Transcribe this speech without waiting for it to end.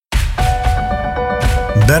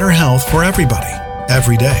better health for everybody,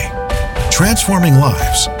 every day. Transforming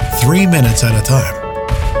lives, 3 minutes at a time.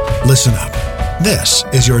 Listen up. This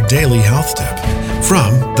is your daily health tip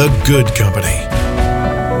from The Good Company.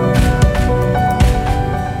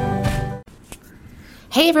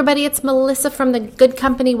 Hey everybody, it's Melissa from The Good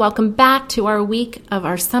Company. Welcome back to our week of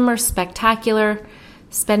our summer spectacular.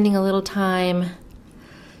 Spending a little time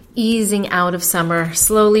easing out of summer.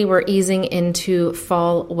 Slowly we're easing into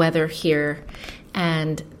fall weather here,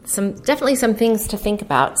 and definitely some things to think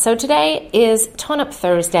about. So today is Tone Up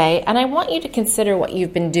Thursday, and I want you to consider what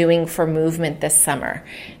you've been doing for movement this summer.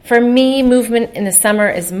 For me, movement in the summer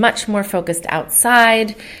is much more focused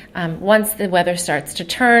outside. Once the weather starts to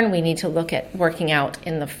turn, we need to look at working out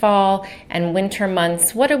in the fall and winter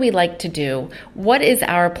months. What do we like to do? What is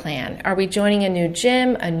our plan? Are we joining a new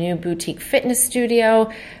gym, a new boutique fitness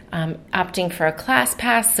studio, opting for a class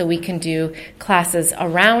pass so we can do classes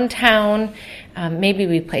around town? Maybe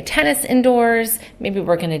we play tennis indoors. Maybe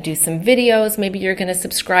we're going to do some videos. Maybe you're going to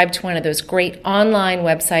subscribe to one of those great online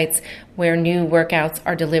websites where new workouts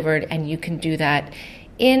are delivered, and you can do that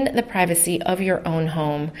in the privacy of your own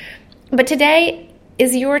home. But today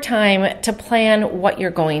is your time to plan what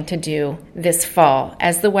you're going to do this fall.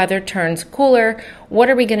 As the weather turns cooler, what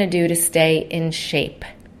are we going to do to stay in shape?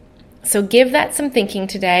 So give that some thinking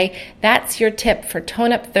today. That's your tip for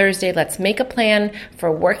Tone Up Thursday. Let's make a plan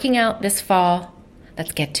for working out this fall.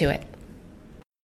 Let's get to it.